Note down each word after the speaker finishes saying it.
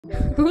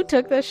Who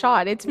took the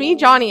shot? It's me,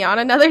 Johnny, on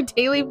another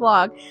daily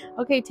vlog.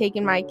 Okay,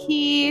 taking my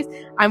keys.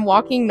 I'm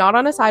walking not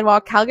on a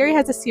sidewalk. Calgary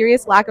has a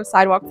serious lack of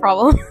sidewalk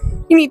problem.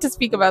 We need to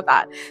speak about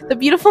that. The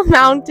beautiful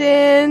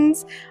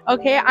mountains.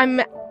 Okay,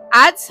 I'm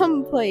at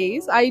some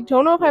place. I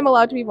don't know if I'm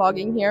allowed to be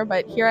vlogging here,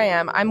 but here I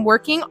am. I'm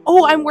working.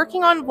 Oh, I'm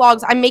working on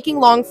vlogs. I'm making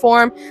long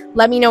form.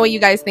 Let me know what you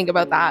guys think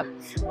about that.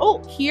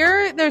 Oh,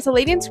 here, there's a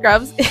lady in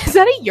scrubs. Is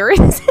that a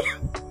urine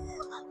sample?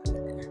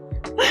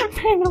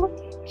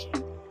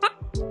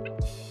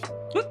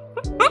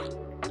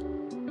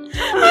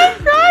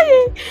 I'm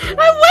crying.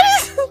 What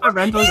is? Our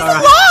rentals He's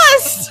are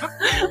lost.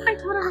 I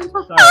thought our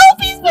rentals are.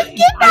 Help! He's been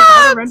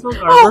kidnapped. Rentals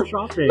are. Oh, We're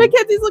shopping.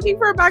 Mackenzie's looking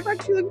for a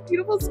backpack. She looks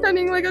beautiful,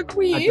 stunning, like a A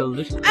queen.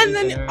 delicious And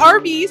then dinner.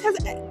 Arby's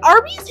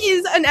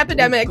is an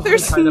epidemic. Go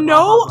There's try the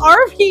no Baja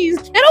Blast.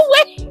 Arby's. Get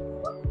away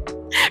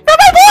from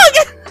my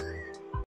vlog.